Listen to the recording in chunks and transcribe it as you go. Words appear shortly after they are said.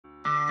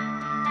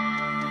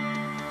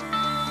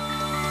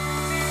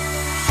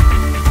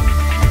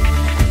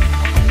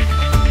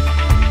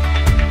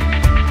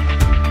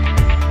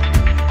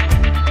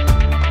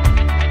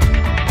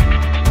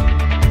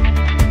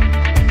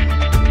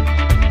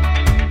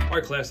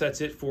right, class,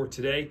 that's it for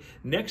today.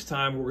 Next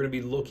time, we're going to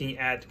be looking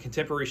at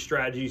contemporary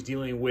strategies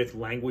dealing with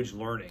language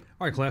learning.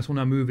 All right, class, we'll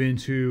now move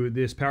into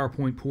this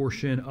PowerPoint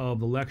portion of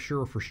the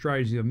lecture for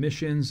strategy of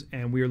missions,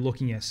 and we are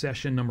looking at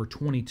session number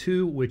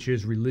 22, which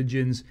is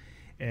religions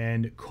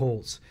and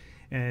cults.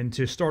 And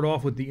to start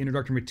off with the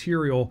introductory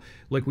material,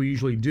 like we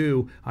usually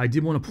do, I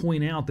did want to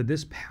point out that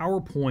this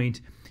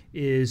PowerPoint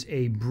is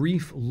a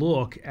brief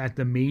look at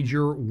the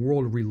major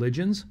world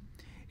religions.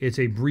 It's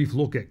a brief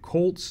look at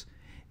cults,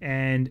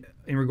 and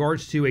in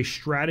regards to a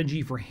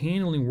strategy for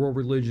handling world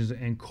religions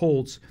and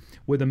cults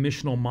with a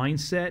missional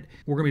mindset,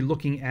 we're going to be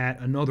looking at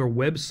another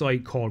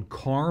website called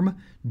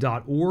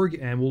carm.org,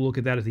 and we'll look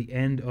at that at the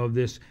end of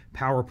this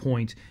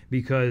PowerPoint,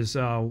 because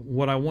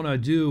what I want to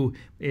do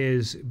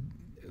is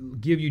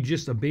give you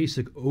just a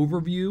basic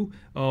overview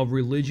of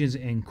religions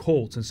and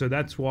cults. And so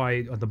that's why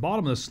at the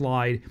bottom of the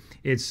slide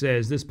it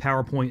says this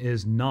PowerPoint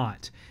is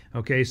not.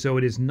 Okay, so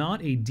it is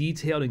not a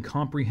detailed and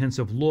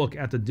comprehensive look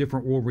at the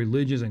different world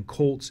religions and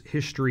cults,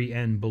 history,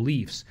 and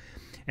beliefs.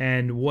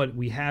 And what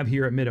we have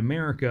here at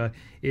Mid-America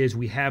is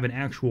we have an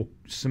actual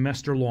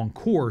semester-long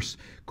course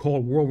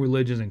called World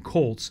Religions and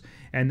Cults,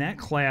 and that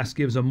class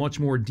gives a much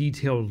more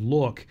detailed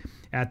look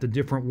at the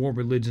different world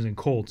religions and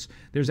cults.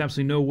 There's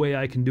absolutely no way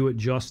I can do it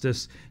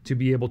justice to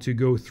be able to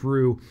go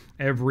through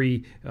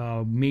every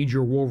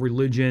major world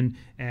religion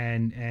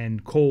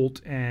and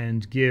cult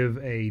and give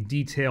a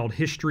detailed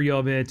history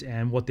of it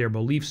and what their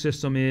belief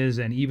system is,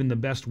 and even the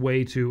best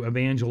way to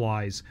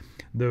evangelize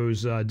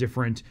those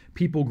different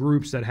people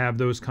groups that have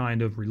those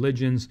kind of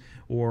religions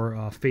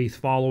or faith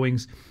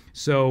followings.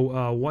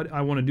 So what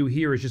I want to do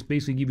here is just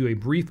basically give you a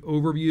brief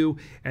overview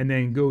and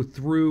then go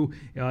through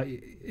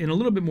in a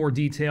little bit more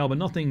detail, but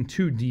nothing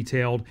too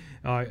detailed,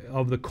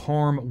 of the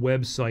CARM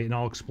website, and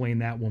I'll explain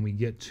that when we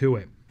get to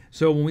it.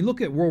 So when we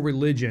look at world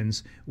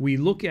religions, we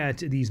look at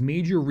these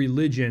major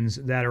religions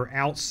that are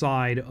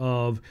outside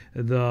of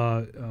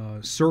the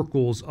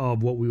circles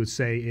of what we would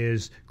say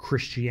is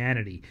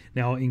Christianity.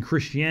 Now, in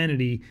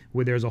Christianity,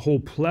 where there's a whole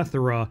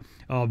plethora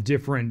of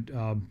different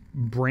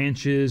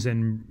branches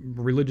and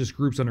religious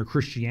groups under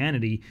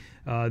Christianity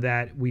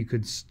that we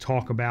could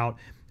talk about.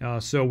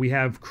 So we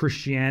have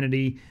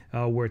Christianity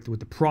with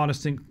the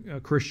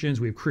Protestant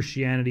Christians. We have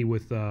Christianity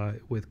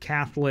with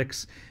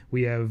Catholics.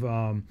 We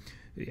have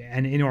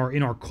and in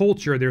our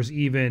culture, there's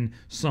even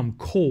some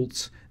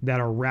cults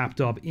that are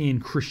wrapped up in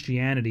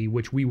Christianity,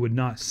 which we would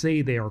not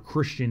say they are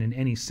Christian in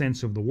any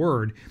sense of the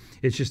word.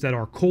 It's just that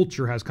our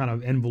culture has kind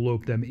of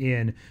enveloped them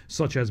in,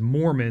 such as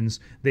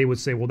Mormons. They would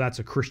say, well, that's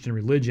a Christian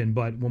religion.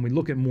 But when we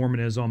look at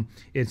Mormonism,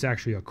 it's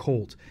actually a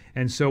cult.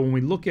 And so when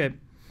we look at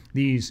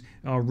these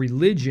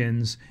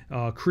religions,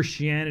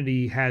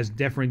 Christianity has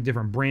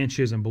different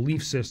branches and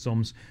belief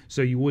systems,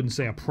 so you wouldn't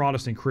say a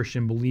Protestant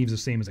Christian believes the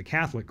same as a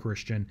Catholic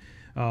Christian.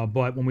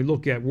 But when we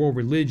look at world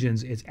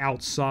religions, it's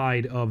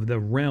outside of the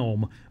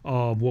realm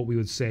of what we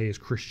would say is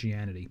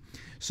Christianity.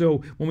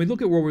 So when we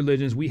look at world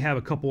religions, we have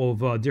a couple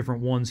of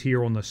different ones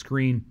here on the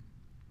screen.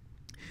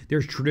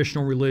 There's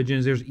traditional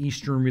religions, there's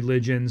Eastern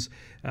religions.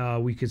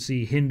 We could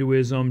see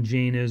Hinduism,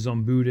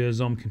 Jainism,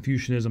 Buddhism,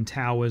 Confucianism,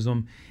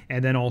 Taoism,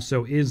 and then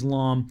also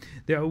Islam.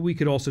 We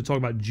could also talk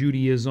about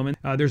Judaism.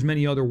 And there's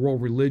many other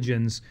world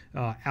religions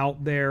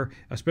out there,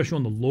 especially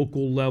on the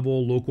local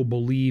level, local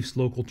beliefs,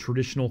 local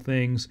traditional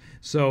things.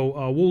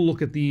 So we'll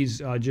look at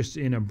these just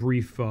in a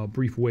brief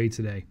way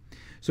today.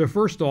 So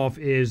first off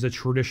is the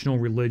traditional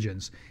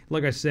religions.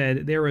 Like I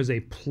said, there is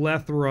a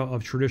plethora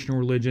of traditional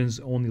religions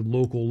on the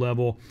local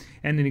level,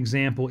 and an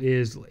example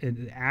is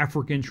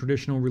African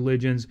traditional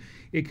religions.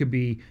 It could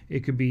be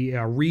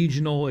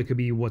regional. It could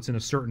be what's in a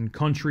certain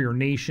country or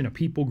nation, a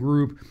people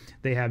group.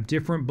 They have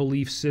different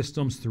belief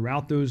systems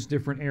throughout those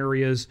different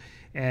areas,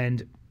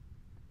 and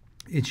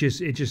it's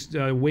just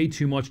way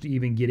too much to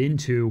even get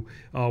into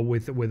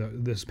with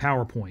this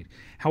PowerPoint.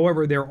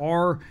 However, there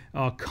are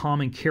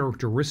common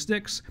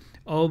characteristics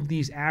of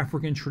these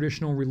African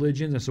traditional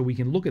religions, and so we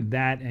can look at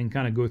that and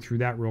kind of go through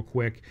that real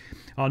quick.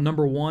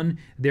 Number one,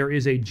 there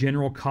is a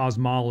general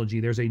cosmology.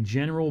 There's a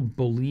general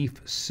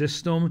belief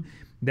system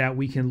that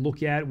we can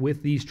look at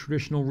with these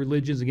traditional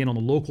religions. Again, on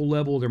the local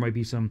level, there might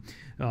be some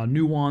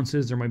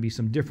nuances, there might be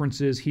some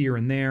differences here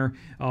and there,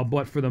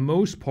 but for the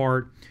most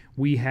part,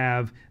 we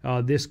have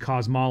this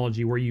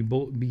cosmology where you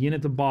begin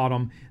at the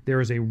bottom. There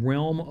is a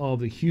realm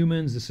of the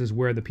humans. This is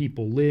where the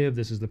people live.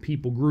 This is the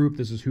people group.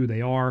 This is who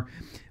they are.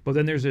 But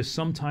then there's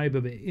some type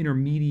of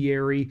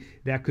intermediary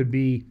that could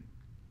be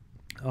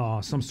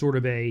some sort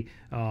of a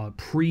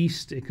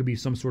priest. It could be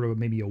some sort of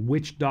maybe a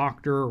witch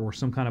doctor or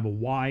some kind of a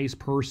wise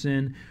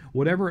person.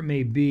 Whatever it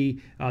may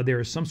be, there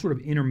is some sort of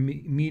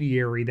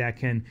intermediary that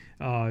can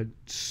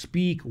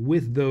speak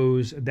with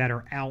those that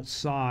are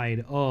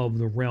outside of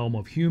the realm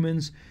of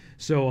humans.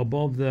 So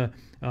above the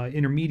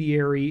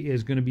intermediary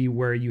is going to be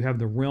where you have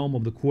the realm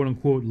of the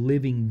quote-unquote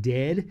living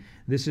dead.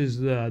 This is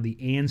the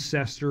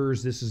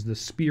ancestors, this is the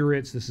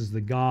spirits, this is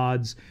the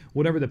gods,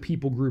 whatever the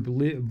people group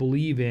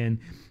believe in.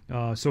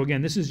 So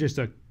again, this is just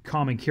a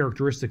common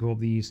characteristic of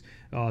these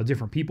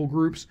different people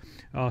groups.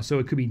 So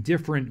it could be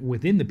different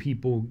within the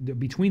people,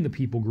 between the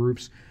people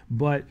groups,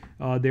 but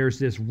there's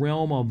this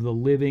realm of the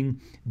living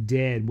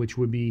dead, which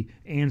would be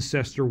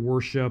ancestor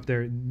worship.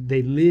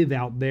 They live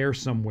out there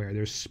somewhere.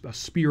 There's a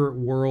spirit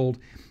world.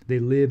 They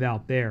live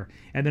out there.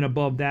 And then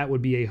above that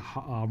would be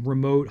a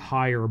remote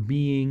higher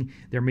being.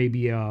 There may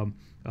be a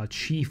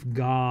chief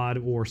god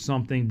or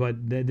something, but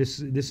this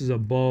is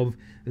above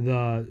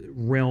the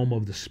realm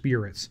of the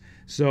spirits.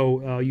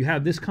 So you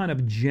have this kind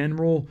of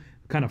general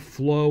kind of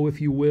flow, if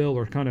you will,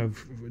 or kind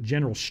of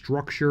general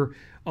structure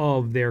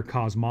of their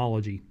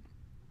cosmology.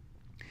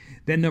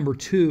 Then number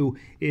two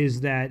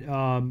is that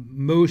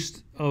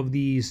most of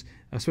these,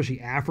 especially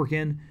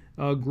African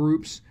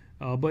groups,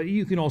 but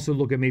you can also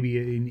look at maybe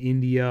in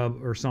India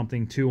or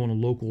something too on a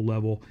local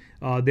level.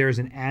 There's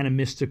an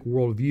animistic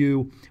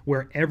worldview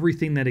where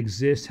everything that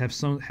exists has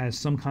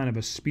some kind of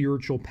a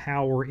spiritual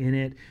power in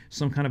it,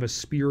 some kind of a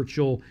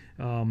spiritual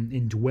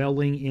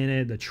indwelling in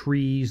it. The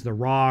trees, the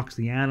rocks,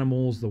 the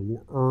animals, the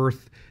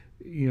earth,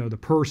 the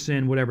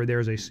person, whatever.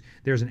 There's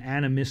an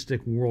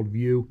animistic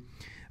worldview.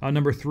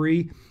 Number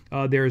three,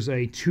 there's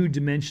a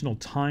two-dimensional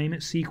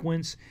time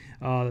sequence.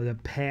 The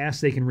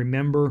past, they can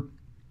remember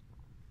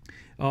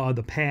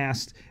the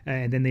past,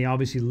 and then they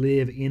obviously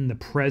live in the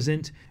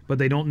present, but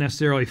they don't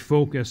necessarily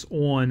focus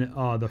on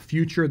the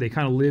future. They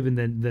kind of live in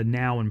the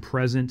now and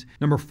present.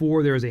 Number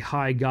four, there is a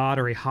high god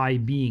or a high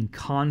being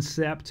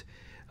concept.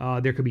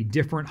 There could be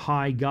different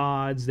high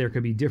gods. There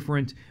could be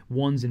different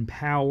ones in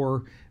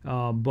power,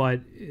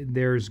 but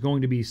there's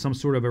going to be some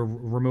sort of a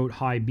remote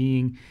high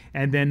being.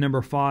 And then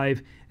number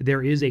five,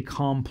 there is a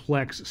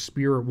complex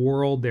spirit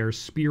world. There's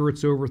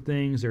spirits over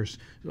things. There's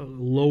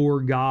lower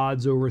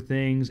gods over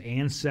things.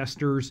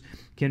 Ancestors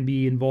can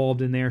be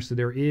involved in there. So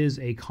there is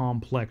a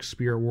complex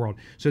spirit world.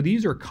 So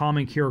these are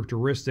common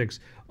characteristics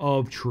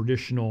of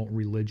traditional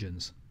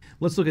religions.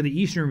 Let's look at the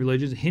Eastern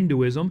religions.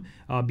 Hinduism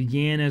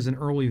began as an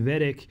early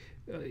Vedic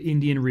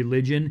Indian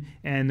religion,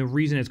 and the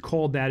reason it's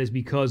called that is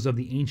because of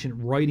the ancient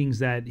writings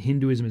that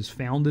Hinduism is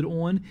founded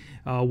on,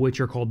 which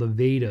are called the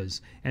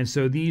Vedas. And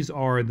so these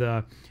are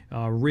the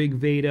Rig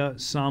Veda,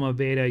 Sama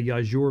Veda,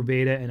 Yajur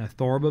Veda, and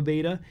Atharva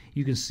Veda.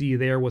 You can see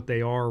there what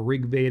they are.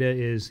 Rig Veda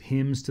is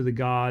hymns to the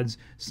gods.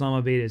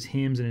 Sama Veda is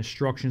hymns and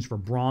instructions for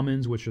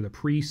Brahmins, which are the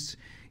priests.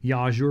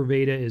 Yajur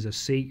Veda is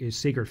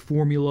sacred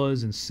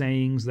formulas and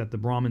sayings that the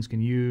Brahmins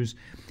can use.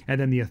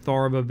 And then the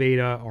Atharva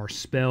Veda are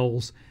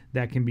spells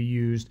that can be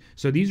used.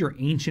 So these are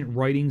ancient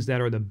writings that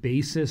are the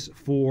basis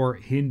for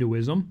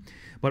Hinduism.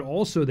 But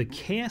also the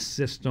caste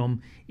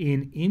system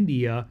in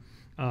India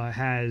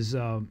has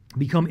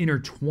become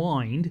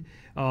intertwined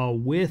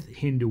with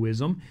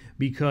Hinduism,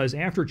 because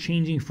after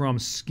changing from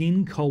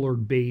skin color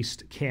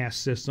based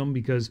caste system,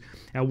 because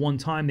at one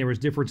time there was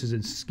differences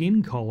in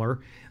skin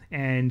color,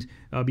 and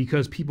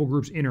because people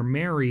groups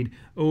intermarried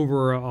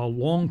over a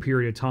long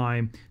period of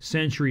time,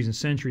 centuries and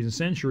centuries and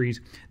centuries,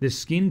 this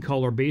skin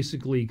color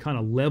basically kind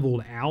of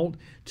leveled out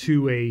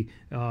to a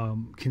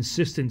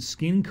consistent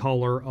skin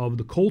color of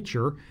the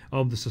culture,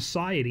 of the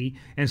society.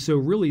 And so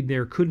really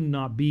there could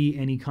not be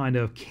any kind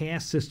of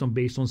caste system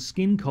based on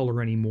skin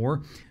color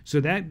anymore. So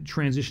that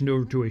transitioned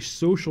over to a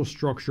social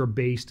structure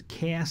based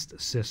caste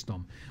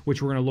system,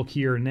 which we're going to look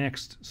here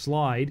next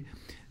slide.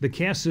 The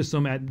caste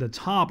system at the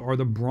top are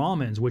the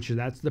Brahmins,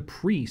 that's the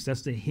priests.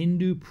 That's the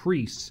Hindu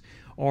priests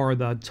are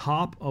the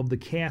top of the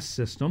caste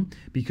system,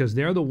 because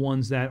they're the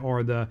ones that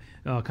are the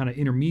kind of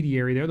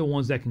intermediary. They're the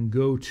ones that can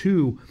go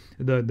to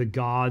the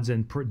gods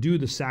and do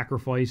the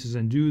sacrifices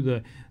and do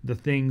the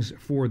things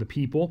for the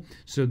people.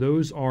 So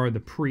those are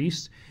the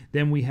priests.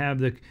 Then we have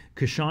the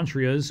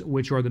Kshatriyas,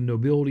 which are the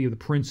nobility of the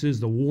princes,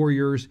 the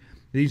warriors.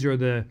 These are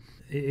the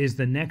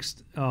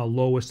next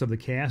lowest of the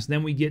caste.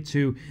 Then we get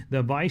to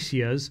the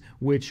Vaisyas,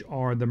 which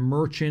are the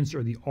merchants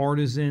or the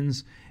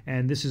artisans,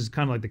 and this is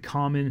kind of like the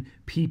common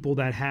people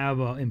that have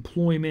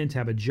employment,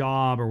 have a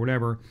job or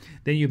whatever.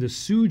 Then you have the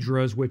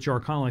Sudras, which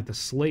are kind of like the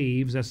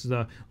slaves. That's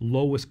the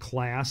lowest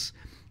class.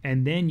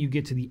 And then you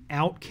get to the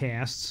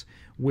outcasts,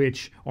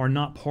 which are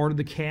not part of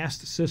the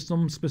caste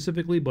system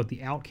specifically, but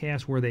the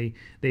outcasts where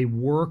they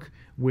work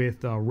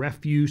with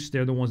refuse.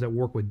 They're the ones that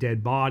work with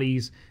dead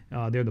bodies.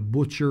 They're the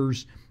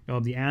butchers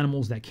of the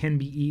animals that can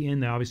be eaten.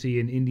 Now, obviously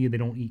in India they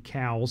don't eat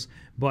cows,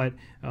 but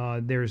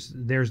there's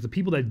the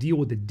people that deal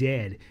with the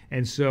dead,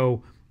 and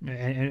so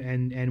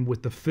and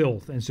with the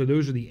filth, and so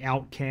those are the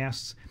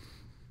outcasts.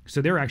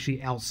 So they're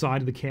actually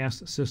outside of the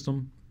caste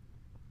system.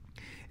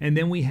 And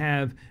then we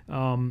have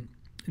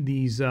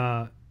these.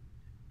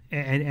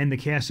 And the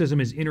caste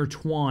system is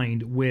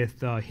intertwined with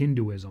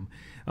Hinduism.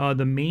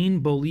 The main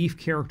belief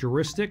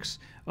characteristics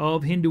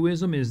of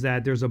Hinduism is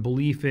that there's a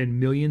belief in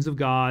millions of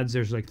gods.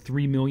 There's like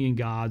 3 million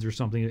gods or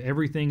something.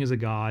 Everything is a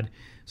god.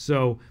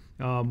 So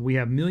we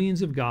have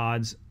millions of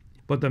gods,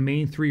 but the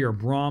main three are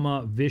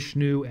Brahma,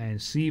 Vishnu,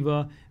 and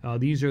Shiva.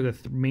 These are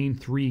the main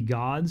three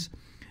gods.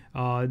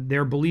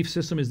 Their belief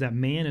system is that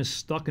man is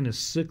stuck in a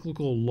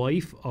cyclical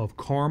life of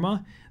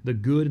karma, the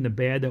good and the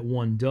bad that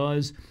one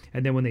does,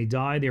 and then when they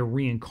die, they're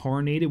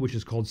reincarnated, which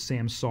is called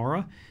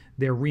samsara.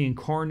 they're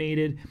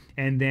reincarnated,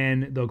 and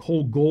then the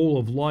whole goal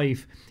of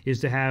life is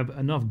to have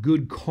enough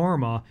good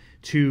karma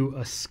to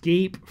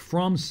escape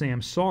from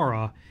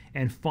samsara,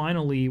 and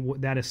finally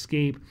that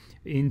escape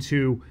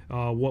into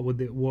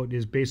what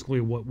is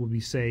basically what would we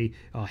say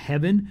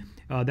heaven.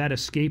 That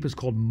escape is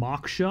called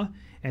moksha,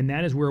 and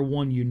that is where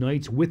one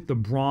unites with the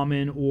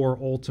Brahman, or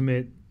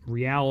ultimate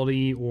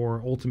reality,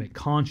 or ultimate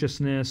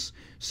consciousness,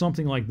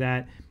 something like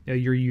that.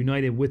 You're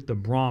united with the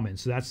Brahman,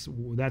 so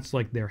that's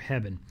like their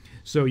heaven.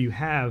 So you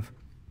have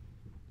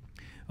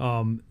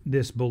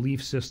this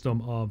belief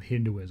system of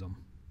Hinduism.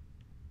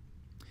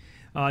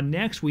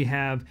 Next, we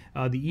have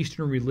the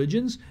Eastern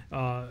religions,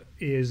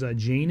 is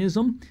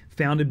Jainism,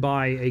 founded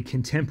by a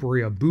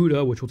contemporary of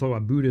Buddha, which we'll talk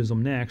about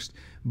Buddhism next.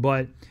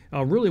 But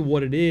really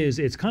what it is,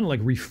 it's kind of like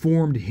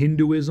reformed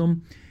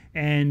Hinduism.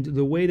 And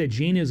the way that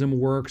Jainism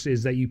works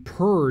is that you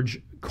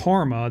purge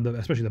karma,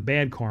 especially the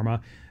bad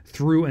karma,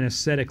 through an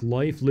ascetic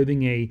life,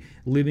 living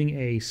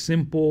a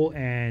simple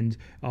and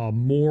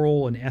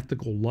moral and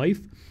ethical life.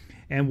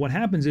 And what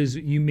happens is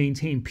you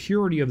maintain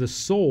purity of the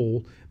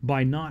soul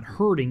by not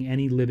hurting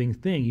any living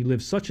thing. You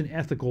live such an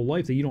ethical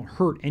life that you don't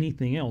hurt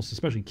anything else,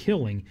 especially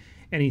killing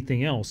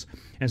anything else.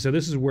 And so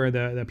this is where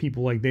the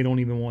people, like, they don't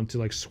even want to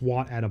like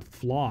swat at a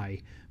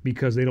fly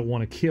because they don't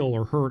want to kill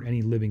or hurt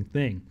any living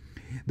thing.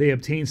 They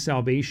obtain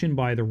salvation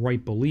by the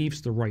right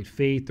beliefs, the right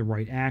faith, the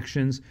right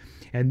actions.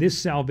 And this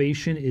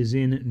salvation is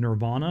in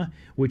nirvana,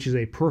 which is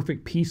a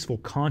perfect peaceful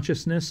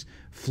consciousness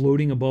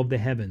floating above the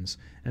heavens.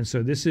 And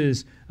so this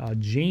is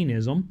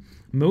Jainism.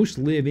 Most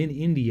live in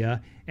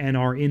India and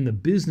are in the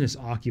business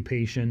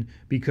occupation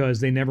because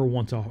they never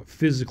want to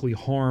physically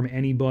harm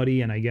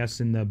anybody. And I guess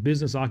in the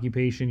business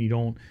occupation, you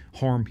don't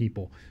harm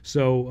people.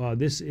 So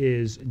this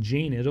is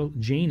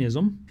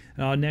Jainism.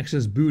 Next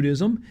is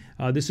Buddhism.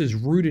 This is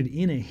rooted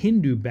in a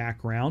Hindu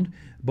background,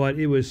 but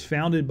it was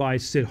founded by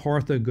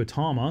Siddhartha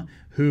Gautama,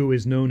 who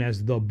is known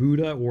as the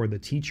Buddha or the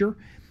teacher.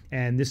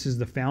 And this is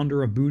the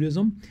founder of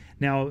Buddhism.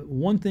 Now,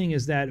 one thing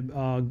is that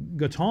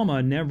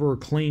Gautama never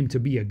claimed to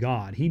be a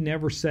god. He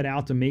never set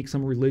out to make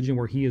some religion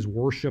where he is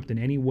worshipped in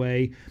any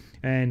way.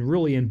 And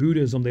really in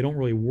Buddhism, they don't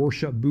really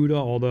worship Buddha,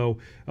 although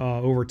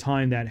over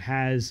time that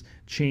has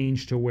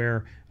changed to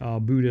where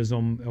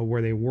Buddhism,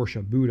 where they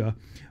worship Buddha.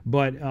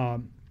 But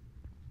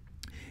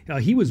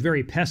he was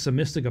very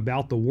pessimistic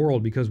about the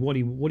world because what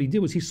he did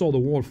was he saw the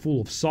world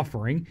full of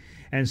suffering.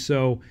 And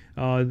so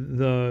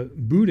the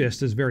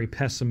Buddhist is very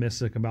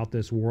pessimistic about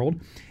this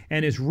world,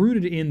 and it's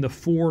rooted in the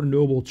Four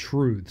Noble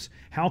Truths.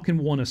 How can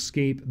one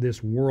escape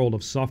this world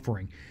of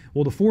suffering?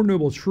 Well, the Four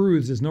Noble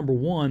Truths is, number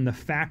one, the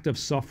fact of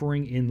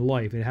suffering in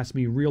life. It has to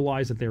be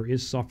realized that there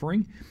is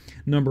suffering.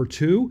 Number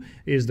two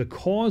is the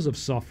cause of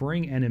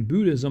suffering, and in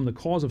Buddhism, the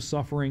cause of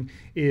suffering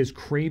is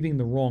craving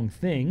the wrong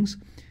things.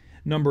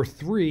 Number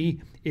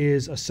three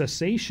is a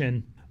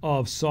cessation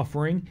of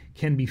suffering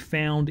can be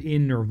found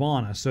in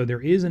nirvana. So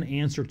there is an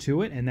answer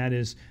to it, and that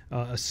is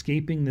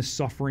escaping this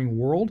suffering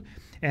world.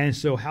 And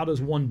so how does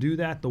one do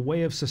that? The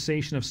way of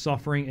cessation of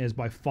suffering is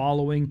by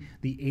following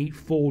the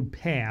eightfold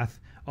path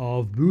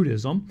of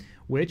Buddhism,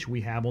 which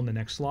we have on the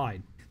next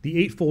slide. The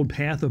eightfold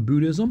path of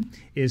Buddhism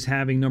is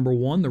having, number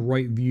one, the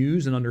right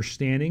views and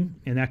understanding,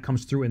 and that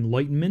comes through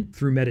enlightenment,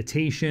 through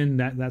meditation,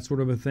 that sort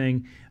of a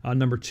thing.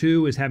 Number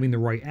two is having the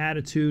right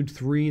attitude.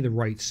 Three, the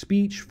right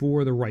speech.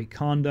 Four, the right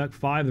conduct.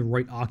 Five, the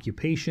right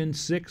occupation.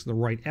 Six, the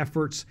right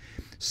efforts.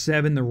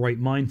 Seven, the right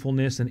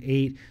mindfulness. And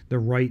eight, the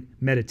right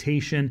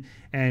meditation.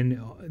 And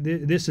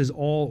this is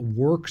all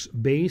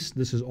works-based.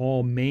 This is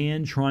all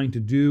man trying to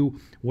do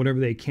whatever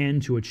they can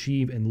to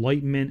achieve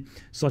enlightenment,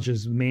 such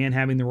as man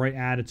having the right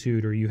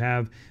attitude, or you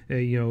have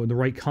the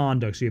right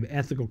conduct, so you have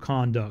ethical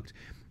conduct,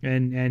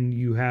 and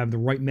you have the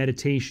right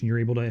meditation. You're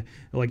able to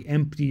like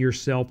empty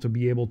yourself to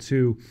be able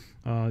to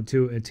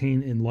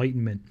attain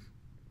enlightenment.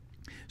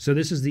 So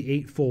this is the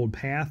eightfold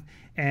path,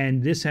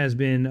 and this has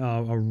been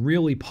a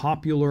really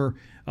popular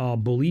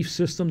belief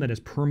system that has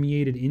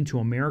permeated into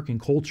American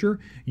culture.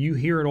 You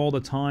hear it all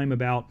the time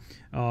about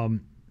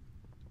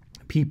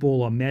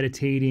people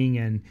meditating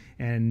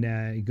and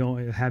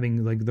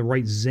having like the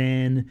right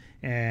Zen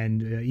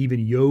and even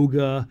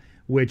yoga,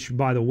 which,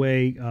 by the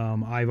way,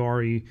 I've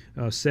already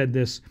said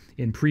this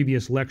in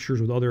previous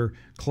lectures with other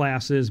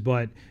classes,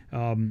 but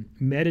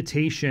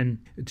meditation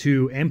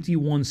to empty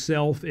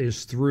oneself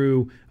is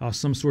through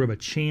some sort of a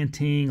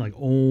chanting, like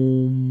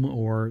Om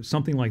or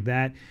something like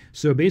that.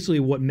 So basically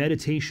what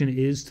meditation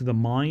is to the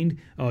mind,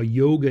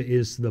 yoga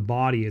is to the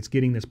body. It's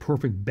getting this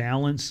perfect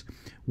balance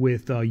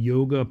with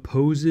yoga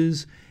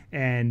poses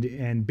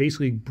and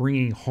basically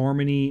bringing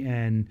harmony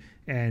and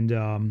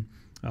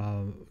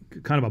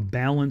kind of a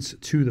balance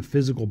to the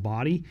physical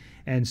body.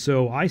 And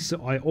so I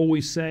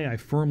always say, I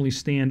firmly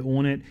stand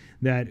on it,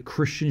 that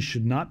Christians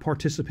should not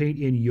participate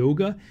in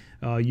yoga.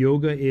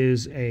 Yoga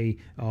is a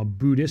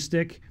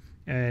Buddhistic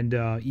and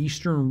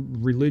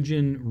Eastern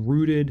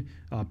religion-rooted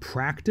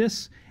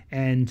practice,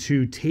 And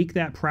to take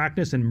that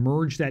practice and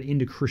merge that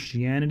into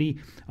Christianity,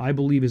 I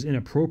believe is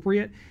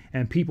inappropriate.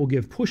 And people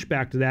give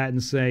pushback to that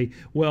and say,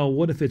 well,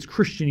 what if it's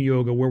Christian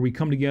yoga where we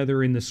come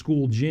together in the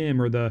school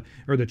gym or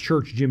the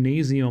church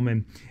gymnasium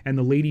and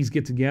the ladies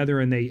get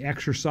together and they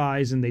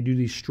exercise and they do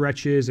these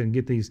stretches and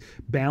get these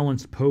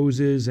balanced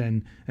poses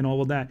and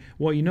all of that.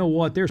 Well, you know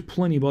what? There's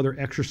plenty of other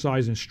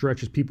exercise and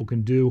stretches people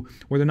can do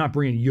where they're not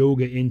bringing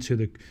yoga into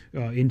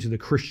the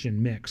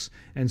Christian mix.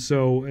 And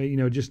so,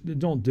 just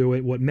don't do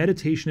it. What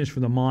meditation is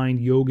for the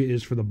mind, yoga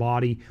is for the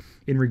body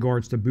in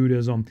regards to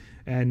Buddhism.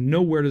 And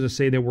nowhere does it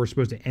say that we're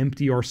supposed to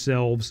empty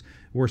ourselves.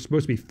 We're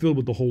supposed to be filled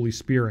with the Holy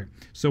Spirit.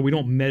 So we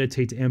don't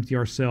meditate to empty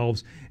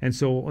ourselves. And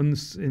so in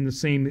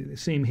the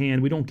same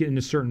hand, we don't get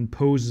into certain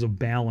poses of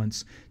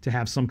balance to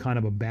have some kind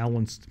of a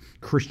balanced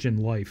Christian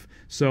life.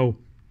 So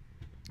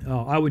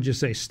I would just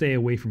say stay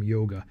away from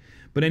yoga.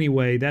 But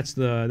anyway, that's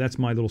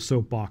my little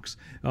soapbox.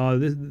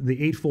 The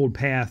Eightfold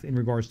Path in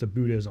regards to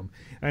Buddhism.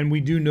 And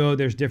we do know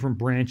there's different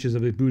branches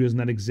of Buddhism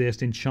that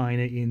exist in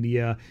China,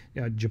 India,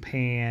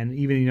 Japan,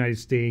 even the United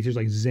States. There's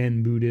like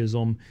Zen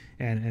Buddhism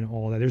and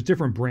all that. There's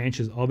different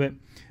branches of it.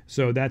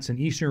 So that's an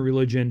Eastern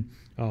religion,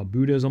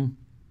 Buddhism.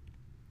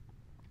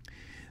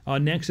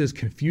 Next is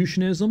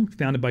Confucianism,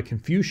 founded by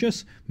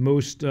Confucius,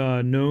 most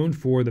known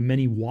for the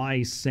many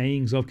wise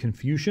sayings of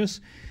Confucius.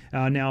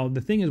 Now,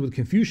 the thing is with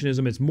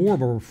Confucianism, it's more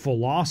of a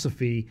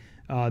philosophy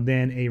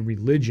than a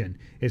religion.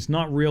 It's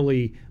not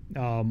really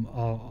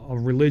a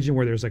religion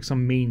where there's like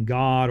some main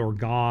god or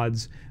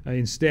gods.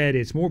 Instead,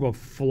 it's more of a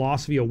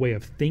philosophy, a way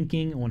of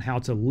thinking on how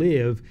to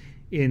live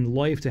in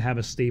life to have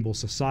a stable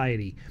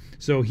society.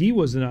 So he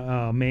was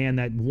a man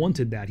that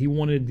wanted that. He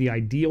wanted the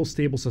ideal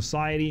stable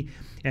society,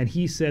 and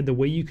he said the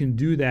way you can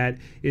do that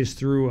is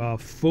through a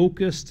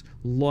focused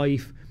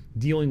life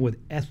dealing with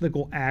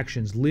ethical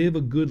actions. Live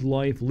a good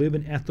life, live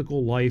an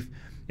ethical life,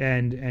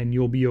 and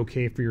you'll be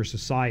okay for your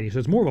society. So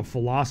it's more of a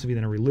philosophy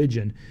than a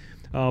religion.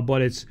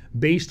 But it's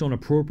based on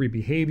appropriate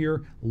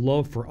behavior,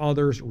 love for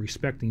others,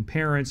 respecting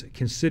parents,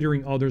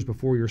 considering others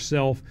before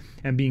yourself,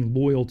 and being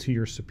loyal to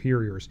your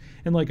superiors.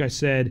 And like I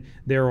said,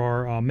 there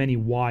are many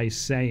wise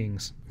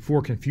sayings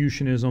for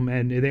Confucianism,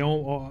 and they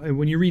all,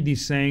 when you read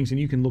these sayings, and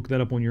you can look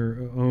that up on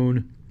your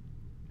own,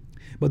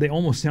 but they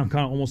almost sound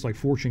kind of almost like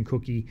fortune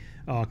cookie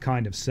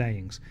kind of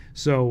sayings.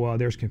 So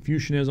there's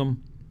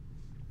Confucianism.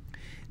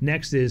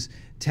 Next is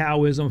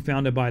Taoism,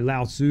 founded by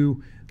Lao Tzu.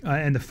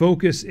 And the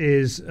focus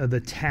is the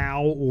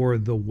Tao, or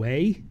the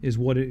way is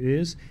what it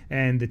is.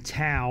 And the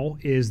Tao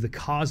is the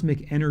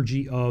cosmic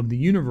energy of the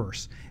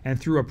universe. And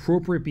through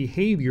appropriate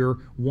behavior,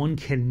 one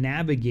can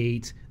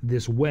navigate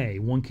this way.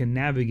 One can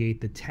navigate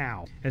the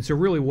Tao. And so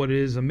really what it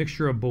is, a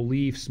mixture of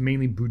beliefs,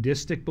 mainly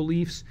Buddhistic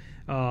beliefs,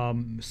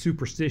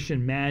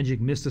 superstition,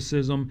 magic,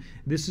 mysticism.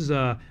 This is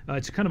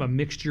it's kind of a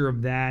mixture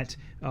of that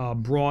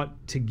brought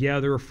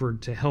together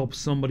to help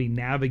somebody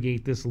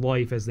navigate this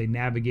life as they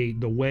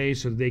navigate the way,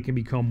 so that they can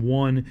become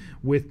one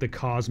with the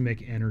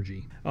cosmic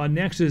energy.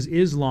 Next is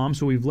Islam.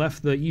 So we've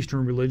left the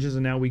Eastern religions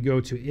and now we go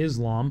to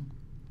Islam.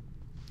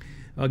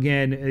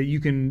 Again, you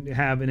can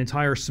have an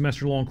entire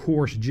semester-long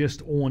course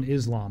just on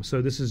Islam.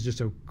 So this is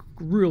just a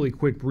really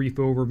quick, brief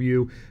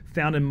overview.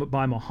 Founded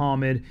by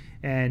Muhammad,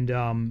 and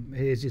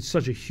it's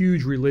such a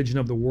huge religion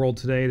of the world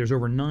today. There's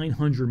over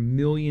 900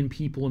 million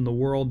people in the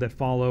world that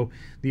follow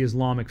the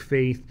Islamic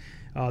faith.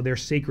 Their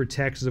sacred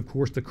text is, of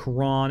course, the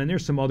Quran, and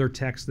there's some other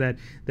texts that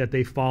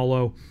they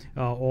follow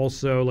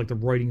also, like the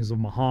writings of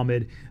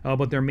Muhammad,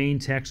 but their main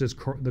text is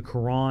the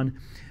Quran.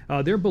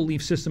 Their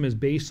belief system is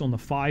based on the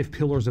 5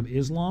 pillars of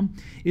Islam.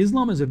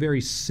 Islam is a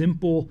very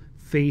simple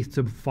faith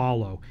to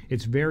follow.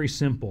 It's very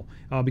simple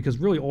because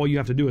really all you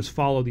have to do is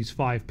follow these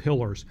 5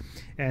 pillars.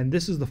 And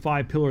this is the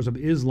 5 pillars of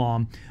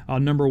Islam.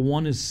 Number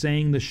 1 is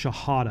saying the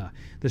Shahada.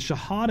 The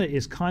Shahada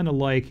is kind of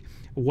like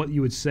what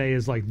you would say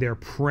is like their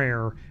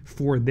prayer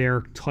for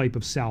their type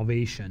of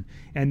salvation.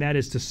 And that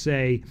is to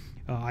say,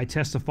 I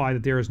testify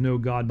that there is no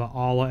God but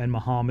Allah, and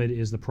Muhammad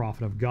is the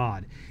prophet of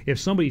God. If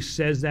somebody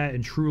says that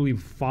and truly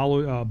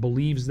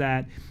believes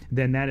that,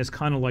 then that is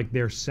kind of like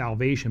their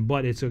salvation.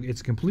 But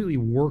it's completely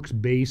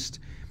works-based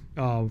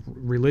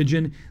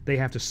religion. They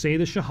have to say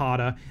the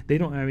Shahada.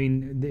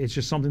 It's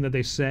just something that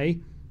they say.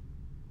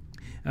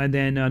 And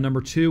then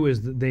number 2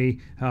 is that they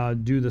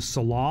do the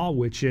Salah,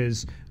 which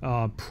is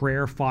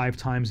prayer 5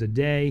 times a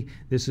day.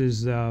 This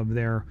is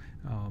their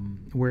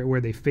where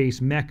they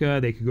face Mecca.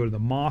 They could go to the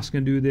mosque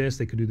and do this.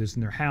 They could do this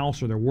in their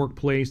house or their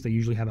workplace. They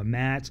usually have a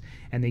mat,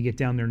 and they get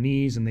down their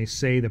knees and they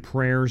say the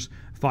prayers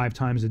 5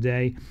 times a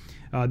day.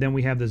 Then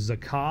we have the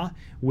zakah,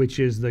 which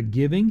is the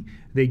giving.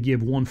 They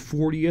give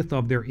 1/40th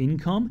of their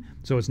income.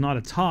 So it's not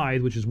a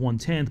tithe, which is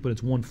 1/10, but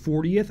it's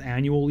 1/40th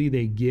annually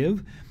they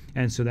give.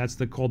 And so that's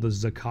called the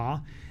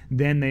zakah.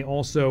 Then they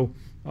also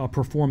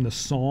perform the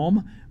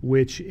Psalm,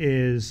 which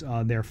is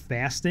their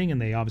fasting, and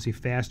they obviously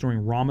fast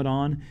during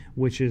Ramadan,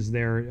 which is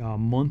their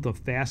month of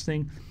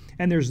fasting.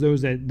 And there's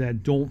those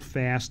that don't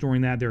fast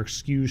during that. They're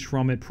excused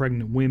from it: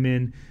 pregnant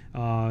women,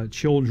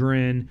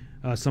 children,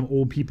 some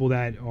old people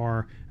that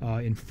are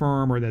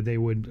infirm or that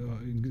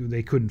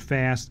they couldn't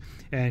fast,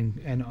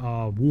 and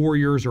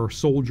warriors or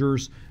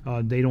soldiers,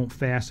 they don't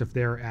fast if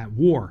they're at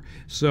war.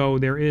 So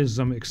there is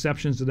some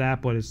exceptions to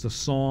that, but it's the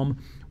Psalm,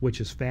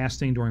 which is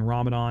fasting during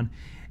Ramadan.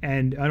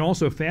 And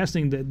also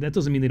fasting, that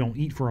doesn't mean they don't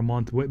eat for a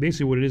month.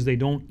 Basically what it is, they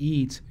don't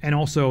eat, and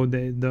also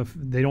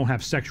they don't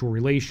have sexual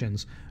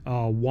relations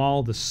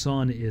while the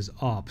sun is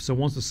up. So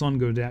once the sun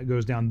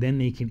goes down, then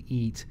they can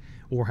eat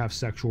or have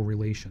sexual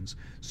relations.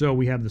 So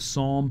we have the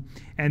Psalm.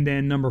 And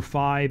then number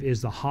 5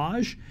 is the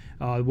Hajj,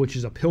 which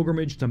is a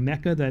pilgrimage to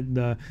Mecca that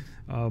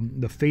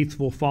the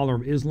faithful follower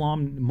of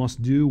Islam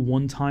must do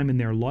one time in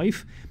their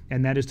life,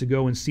 and that is to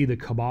go and see the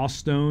Kaaba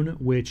stone,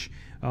 which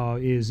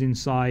is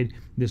inside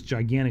this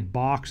gigantic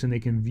box, and they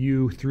can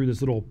view through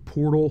this little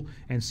portal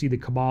and see the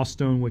Kaaba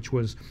stone, which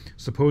was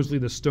supposedly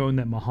the stone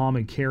that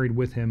Muhammad carried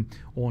with him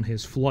on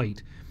his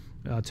flight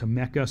to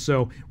Mecca.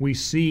 So we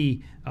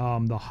see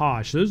the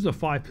Hajj. So those are the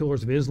 5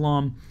 pillars of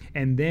Islam.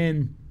 And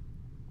then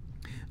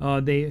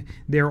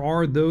there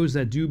are those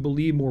that do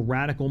believe, more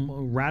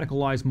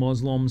radicalized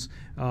Muslims,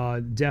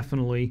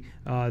 definitely,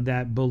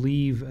 that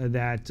believe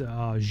that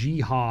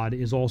jihad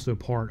is also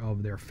part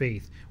of their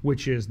faith,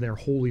 which is their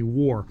holy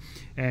war.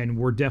 And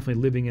we're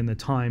definitely living in the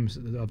times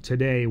of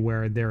today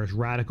where there is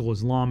radical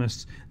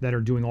Islamists that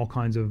are doing all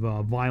kinds of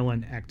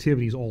violent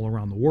activities all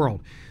around the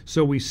world.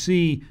 So we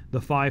see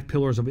the 5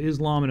 pillars of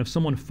Islam, and if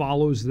someone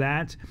follows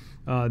that,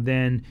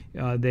 then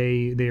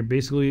they're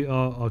basically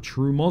a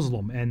true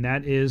Muslim, and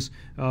that is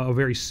a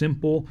very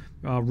simple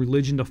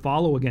religion to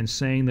follow. Again,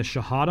 saying the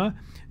Shahada,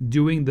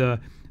 doing the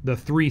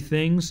 3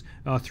 things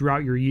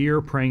throughout your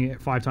year, praying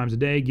 5 times a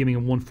day, giving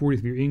 1/40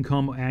 of your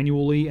income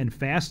annually, and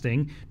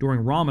fasting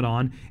during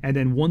Ramadan, and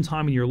then one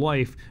time in your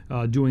life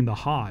doing the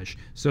Hajj.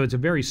 So it's a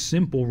very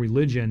simple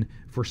religion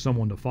for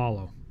someone to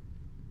follow.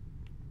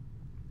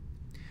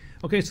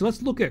 Okay, so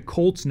let's look at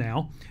cults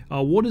now.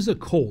 What is a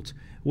cult?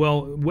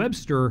 Well,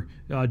 Webster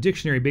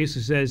Dictionary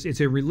basically says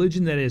it's a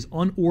religion that is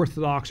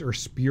unorthodox or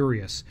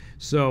spurious.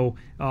 So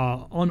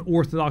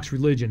unorthodox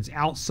religions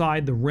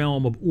outside the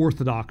realm of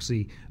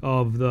orthodoxy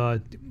of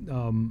the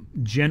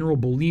general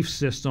belief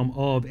system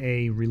of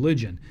a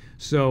religion.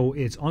 So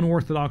it's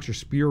unorthodox or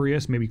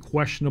spurious, maybe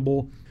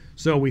questionable.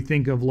 So we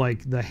think of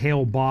like the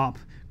Hail Bop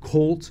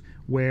cult,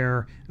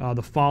 where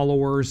the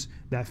followers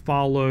that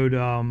followed,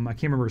 I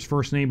can't remember his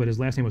first name, but his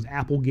last name was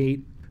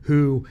Applegate,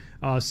 who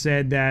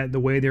said that the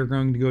way they're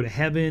going to go to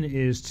heaven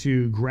is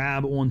to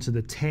grab onto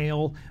the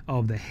tail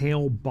of the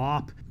Hail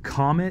Bop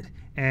comet,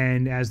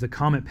 and as the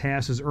comet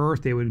passes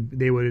Earth, they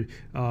would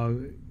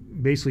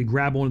basically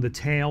grab onto the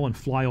tail and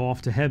fly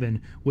off to heaven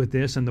with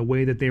this. And the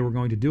way that they were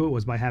going to do it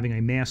was by having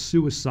a mass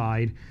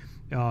suicide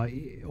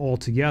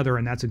altogether,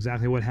 and that's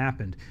exactly what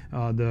happened.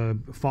 The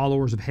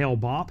followers of Hail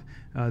Bop,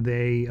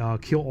 they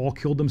all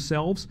killed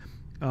themselves,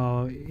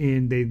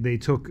 and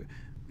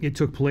it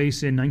took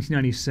place in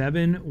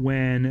 1997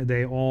 when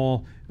they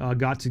all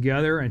got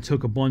together and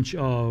took a bunch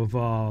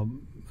of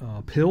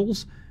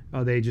pills.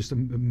 They just a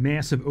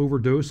massive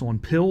overdose on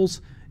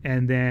pills,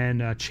 and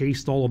then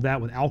chased all of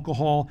that with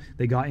alcohol.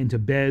 They got into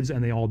beds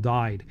and they all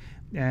died.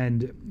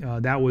 And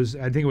that was,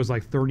 I think it was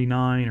like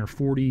 39 or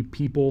 40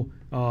 people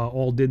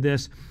all did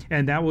this,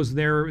 and that was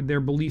their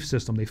belief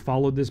system. They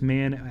followed this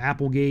man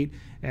Applegate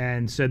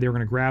and said they were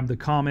going to grab the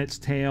comet's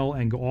tail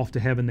and go off to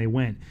heaven. They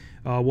went.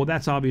 Well,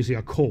 that's obviously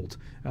a cult.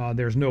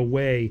 There's no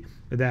way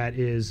that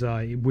is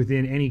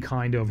within any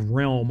kind of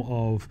realm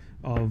of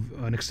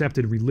an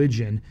accepted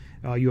religion.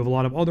 You have a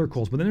lot of other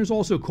cults, but then there's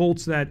also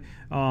cults that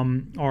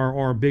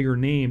are bigger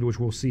named,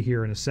 which we'll see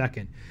here in a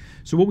second.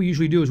 So what we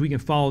usually do is we can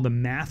follow the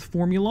math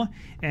formula,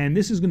 and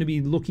this is going to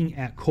be looking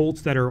at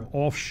cults that are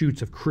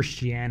offshoots of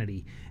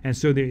Christianity. And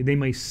so they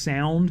may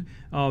sound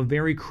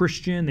very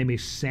Christian, they may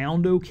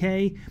sound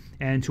okay,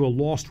 and to a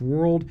lost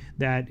world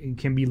that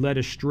can be led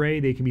astray,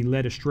 they can be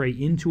led astray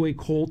into a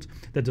cult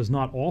that does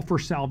not offer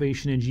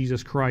salvation in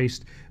Jesus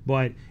Christ,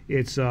 but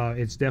it's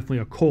definitely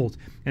a cult.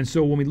 And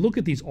so when we look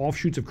at these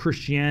offshoots of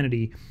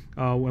Christianity,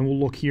 and we'll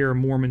look here,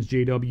 Mormons,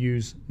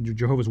 JWs,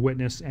 Jehovah's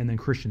Witness, and then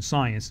Christian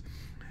Science,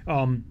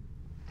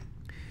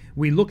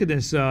 we look at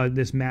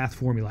this math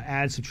formula: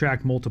 add,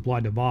 subtract,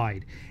 multiply,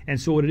 divide. And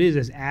so what it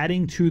is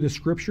adding to the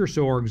Scripture.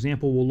 So our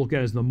example we'll look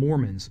at is the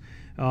Mormons.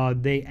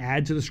 They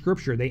add to the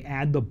Scripture. They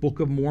add the Book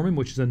of Mormon,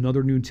 which is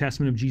another New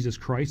Testament of Jesus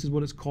Christ, is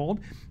what it's called.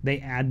 They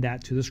add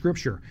that to the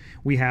Scripture.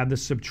 We have the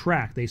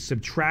subtract. They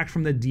subtract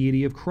from the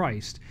deity of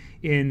Christ.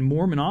 In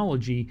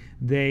Mormonology,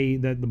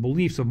 the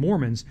beliefs of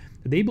Mormons,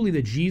 they believe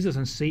that Jesus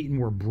and Satan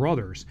were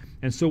brothers.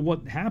 And so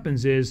what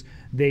happens is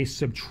they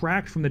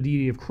subtract from the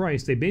deity of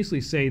Christ. They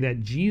basically say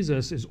that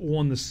Jesus is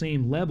on the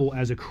same level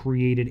as a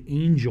created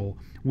angel,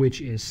 which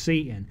is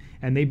Satan.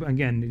 And they,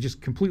 again, just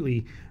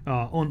completely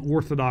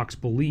unorthodox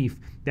belief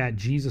that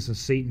Jesus and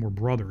Satan were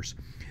brothers.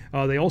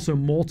 They also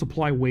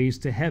multiply ways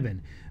to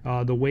heaven.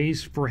 The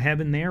ways for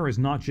heaven there is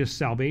not just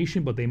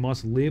salvation, but they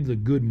must live the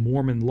good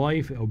Mormon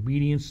life,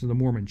 obedience to the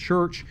Mormon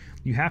church.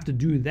 You have to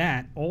do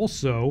that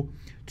also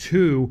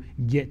to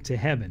get to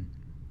heaven.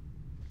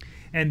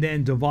 and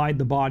then divide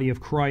the body of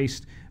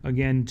Christ,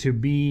 again, to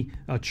be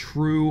a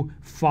true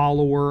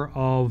follower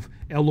of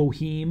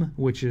Elohim,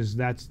 which is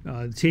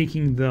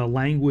taking the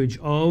language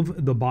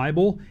of the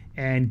Bible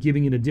and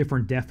giving it a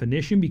different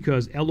definition,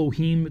 because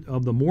Elohim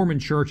of the Mormon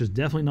Church is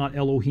definitely not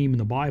Elohim in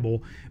the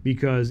Bible,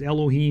 because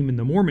Elohim in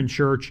the Mormon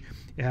Church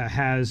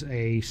has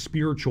a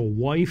spiritual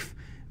wife.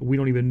 We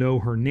don't even know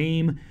her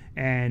name,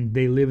 and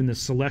they live in the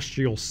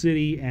celestial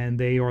city, and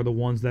they are the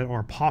ones that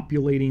are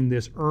populating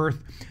this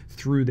earth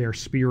through their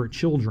spirit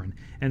children.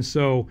 And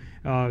so,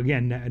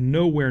 again,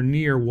 nowhere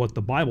near what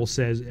the Bible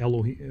says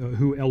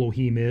who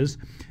Elohim is,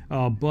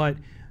 but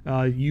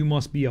you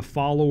must be a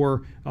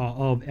follower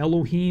of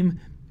Elohim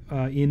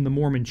in the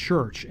Mormon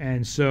Church.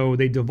 And so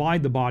they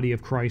divide the body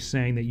of Christ,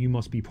 saying that you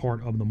must be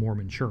part of the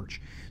Mormon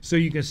Church. So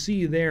you can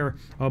see there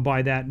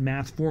by that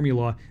math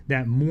formula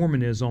that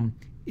Mormonism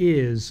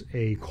is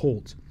a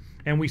cult.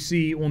 And we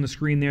see on the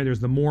screen there's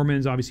the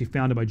Mormons, obviously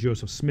founded by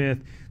Joseph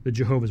Smith, the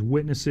Jehovah's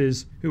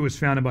Witnesses, who was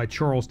founded by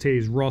Charles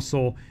Taze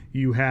Russell.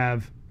 You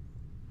have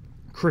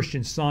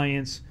Christian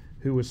Science,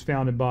 who was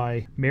founded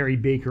by Mary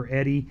Baker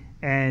Eddy.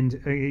 And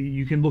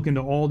you can look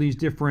into all these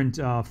different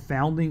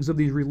foundings of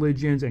these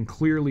religions and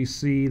clearly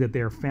see that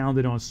they're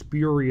founded on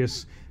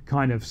spurious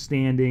kind of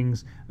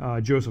standings.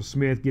 Joseph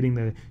Smith getting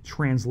the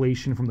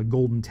translation from the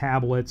Golden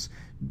Tablets,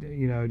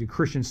 the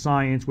Christian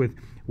Science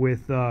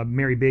with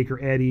Mary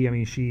Baker Eddy. I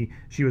mean, she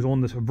was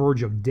on the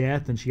verge of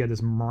death, and she had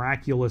this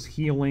miraculous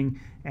healing,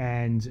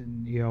 and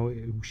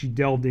she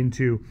delved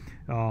into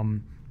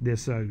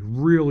this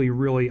really,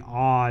 really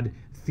odd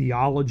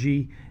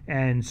theology.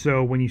 And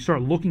so when you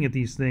start looking at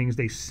these things,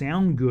 they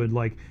sound good,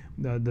 like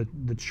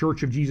the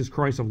Church of Jesus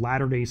Christ of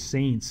Latter-day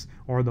Saints,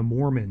 or the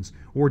Mormons,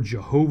 or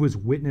Jehovah's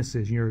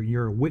Witnesses.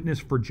 You're a witness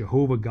for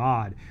Jehovah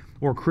God.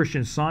 Or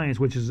Christian Science,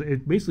 which is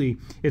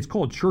it's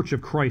called Church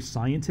of Christ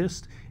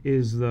Scientist,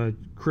 is the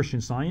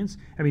Christian Science.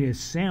 I mean, it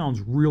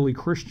sounds really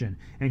Christian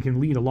and can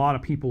lead a lot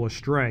of people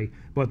astray,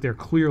 but they're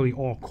clearly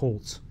all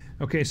cults.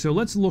 Okay, so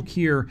let's look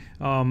here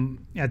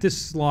at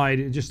this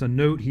slide, just a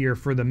note here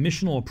for the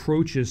missional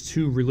approaches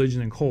to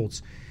religion and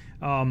cults.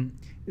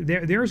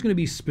 There's going to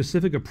be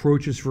specific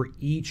approaches for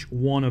each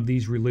one of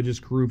these religious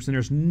groups, and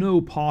there's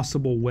no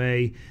possible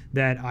way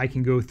that I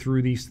can go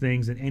through these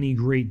things in any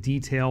great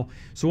detail.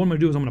 So what I'm going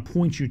to do is I'm going to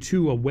point you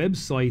to a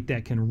website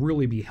that can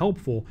really be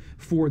helpful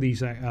for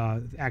these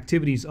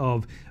activities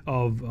of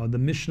the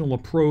missional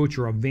approach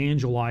or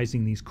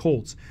evangelizing these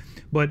cults.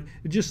 But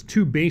just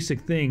two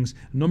basic things.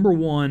 Number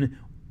one,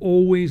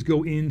 always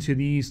go into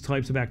these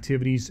types of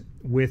activities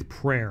with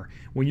prayer.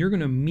 When you're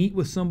going to meet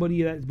with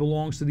somebody that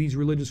belongs to these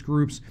religious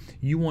groups,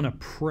 you want to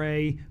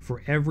pray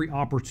for every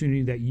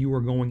opportunity that you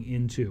are going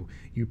into.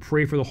 You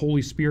pray for the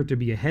Holy Spirit to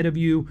be ahead of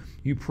you.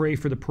 You pray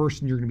for the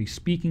person you're going to be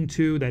speaking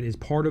to that is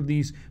part of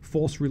these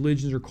false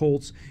religions or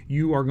cults.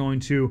 You are going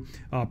to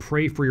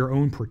pray for your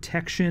own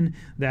protection,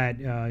 that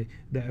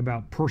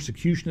about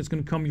persecution that's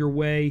going to come your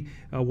way,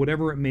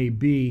 whatever it may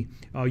be.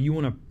 You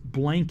want to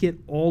blanket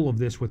all of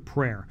this with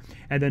prayer.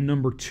 And then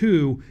number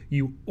two,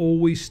 you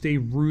always stay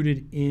rooted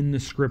in the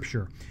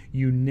Scripture.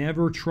 You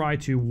never try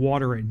to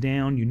water it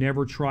down. You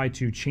never try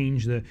to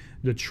change the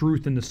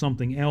truth into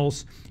something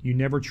else. You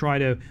never try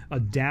to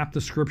adapt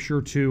the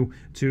Scripture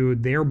to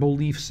their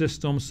belief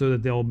system so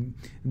that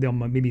they'll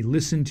maybe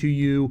listen to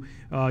you.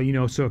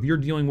 So if you're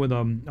dealing with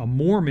a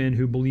Mormon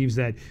who believes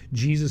that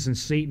Jesus and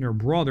Satan are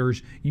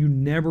brothers, you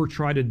never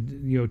try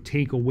to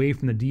take away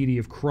from the deity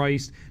of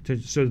Christ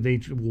so that they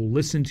will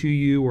listen to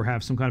you or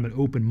have some kind of an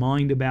open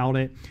mind about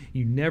it.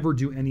 You never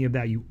do any of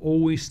that. You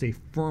always stay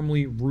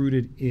firmly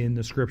rooted in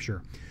the Scripture.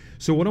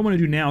 So what I want to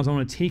do now is I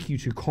want to take you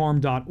to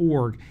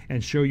carm.org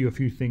and show you a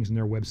few things in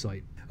their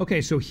website. Okay,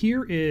 so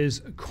here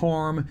is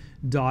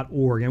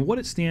carm.org, and what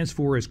it stands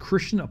for is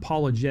Christian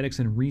Apologetics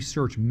and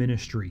Research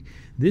Ministry.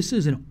 This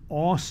is an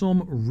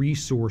awesome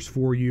resource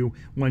for you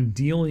when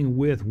dealing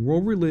with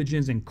world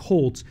religions and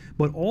cults,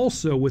 but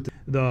also with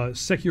the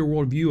secular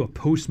worldview of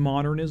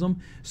postmodernism.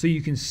 So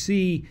you can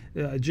see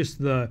just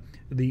the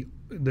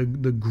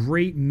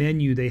great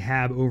menu they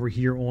have over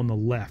here on the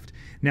left.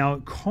 Now,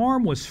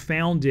 CARM was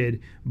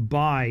founded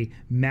by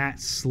Matt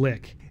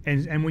Slick.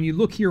 And when you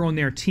look here on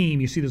their team,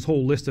 you see this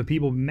whole list of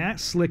people. Matt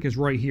Slick is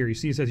right here. You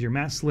see it says here,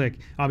 Matt Slick.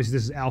 Obviously,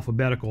 this is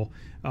alphabetical.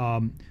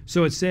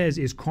 So it says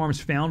is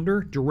CARM's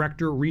founder,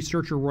 director,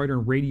 researcher, writer,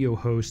 and radio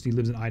host. He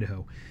lives in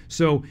Idaho.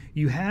 So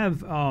you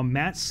have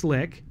Matt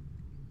Slick,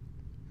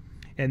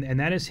 and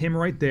that is him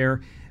right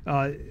there.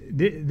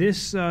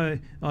 This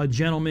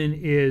gentleman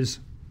is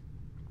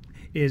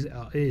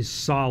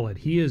solid.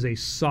 He is a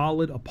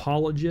solid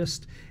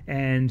apologist,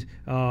 and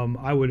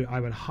I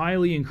would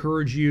highly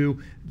encourage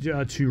you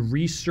to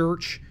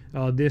research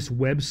this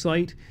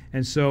website.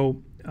 And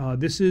so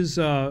this is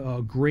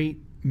a great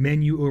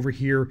menu over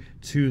here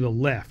to the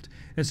left.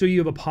 And so you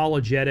have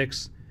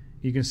apologetics.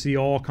 You can see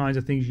all kinds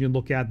of things you can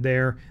look at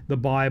there. The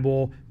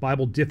Bible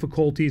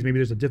difficulties. Maybe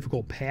there's a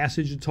difficult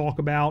passage to talk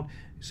about.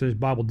 So there's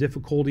Bible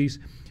difficulties,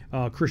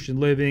 Christian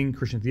living,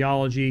 Christian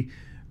theology,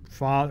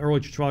 early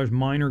church fathers,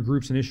 minor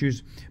groups and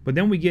issues. But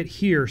then we get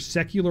here,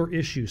 secular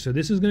issues. So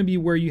this is going to be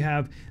where you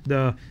have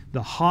the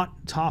hot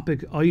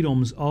topic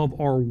items of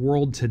our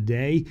world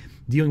today,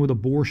 dealing with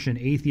abortion,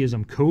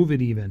 atheism,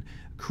 COVID even,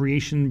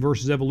 creation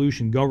versus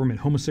evolution, government,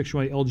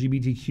 homosexuality,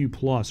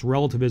 LGBTQ+,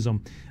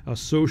 relativism,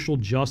 social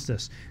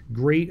justice.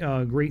 Great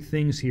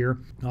things here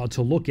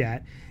to look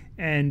at.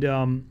 And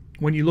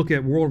when you look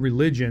at world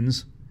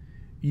religions,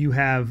 you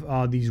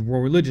have these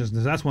world religions.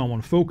 That's what I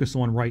want to focus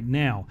on right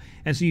now.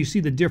 And so you see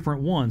the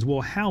different ones.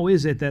 Well, how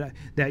is it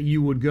that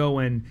you would go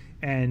and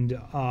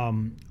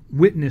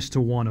witness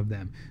to one of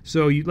them?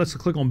 So let's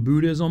click on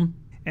Buddhism,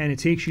 and it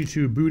takes you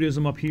to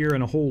Buddhism up here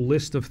and a whole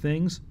list of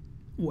things.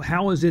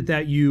 How is it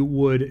that you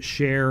would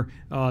share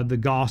the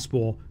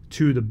gospel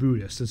to the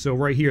Buddhists? And so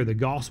right here, the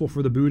gospel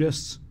for the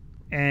Buddhists.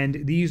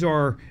 And these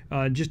are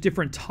just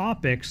different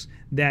topics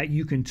that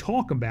you can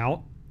talk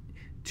about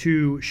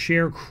to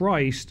share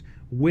Christ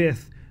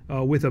with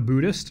a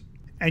Buddhist.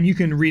 And you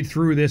can read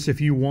through this if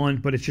you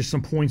want, but it's just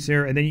some points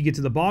there. And then you get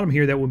to the bottom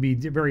here that would be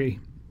very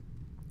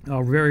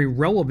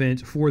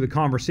relevant for the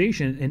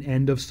conversation, an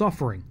end of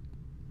suffering.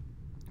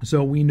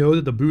 So we know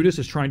that the Buddhist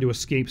is trying to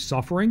escape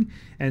suffering,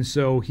 and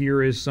so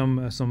here is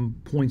some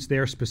points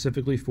there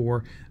specifically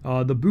for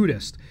the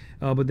Buddhist.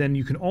 But then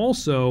you can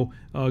also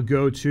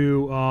go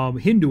to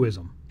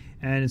Hinduism,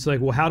 and it's like,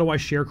 well, how do I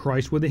share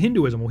Christ with the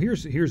Hinduism? Well,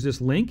 here's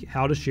this link,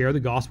 how to share the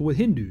gospel with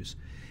Hindus.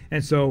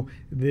 And so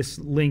this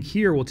link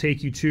here will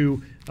take you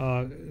to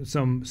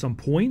some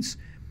points.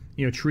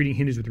 Treating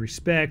Hindus with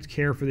respect,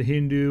 care for the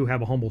Hindu,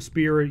 have a humble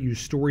spirit, use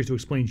stories to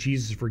explain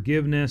Jesus'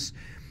 forgiveness.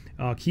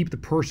 Keep the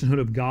personhood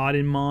of God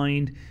in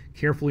mind.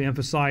 Carefully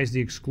emphasize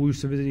the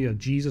exclusivity of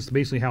Jesus.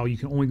 Basically, how you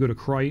can only go to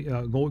Christ,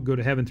 go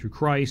to heaven through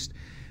Christ.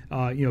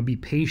 Be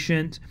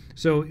patient.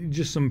 So,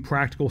 just some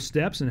practical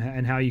steps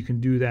and how you can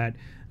do that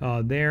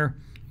there.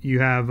 You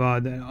have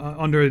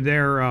under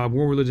their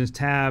world religions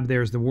tab.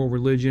 There's the world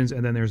religions,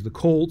 and then there's the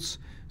cults.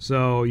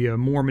 So you have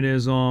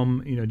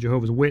Mormonism.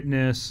 Jehovah's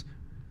Witness.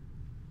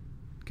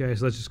 Okay,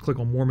 so let's just click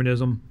on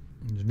Mormonism.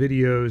 There's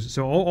videos.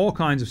 So all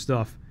kinds of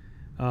stuff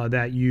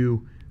that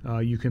you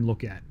can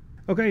look at.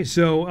 Okay,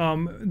 so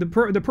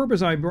the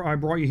purpose I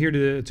brought you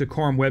here to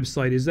CARM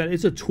website is that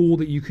it's a tool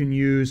that you can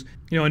use.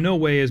 In no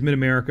way is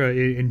Mid-America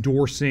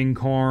endorsing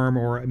CARM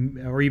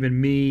or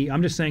even me.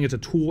 I'm just saying it's a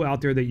tool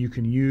out there that you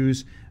can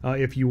use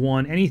if you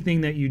want.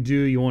 Anything that you do,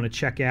 you want to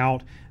check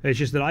out. It's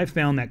just that I've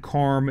found that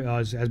CARM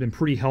has been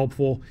pretty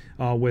helpful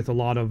with a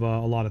lot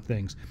of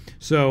things.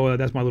 So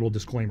that's my little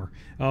disclaimer.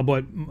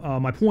 But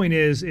my point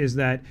is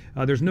that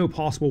there's no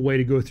possible way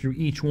to go through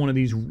each one of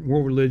these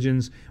world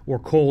religions or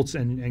cults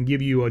and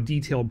give you a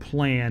detailed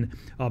plan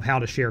of how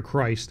to share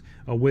Christ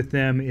with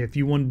them. If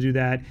you want to do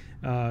that,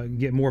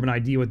 get more of an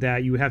idea with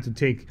that, you would have to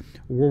take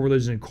a world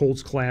religions and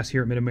cults class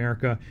here at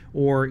Mid-America,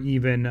 or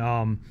even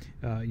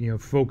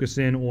focus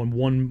in on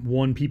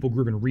one people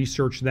group and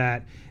research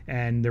that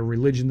and the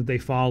religion that they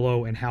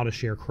follow and how to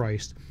share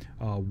Christ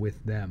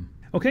with them.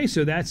 Okay,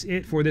 so that's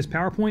it for this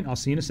PowerPoint. I'll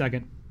see you in a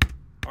second.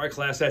 All right,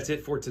 class, that's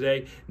it for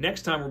today.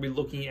 Next time, we'll be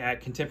looking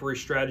at contemporary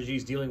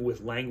strategies dealing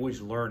with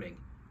language learning.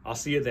 I'll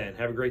see you then.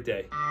 Have a great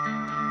day.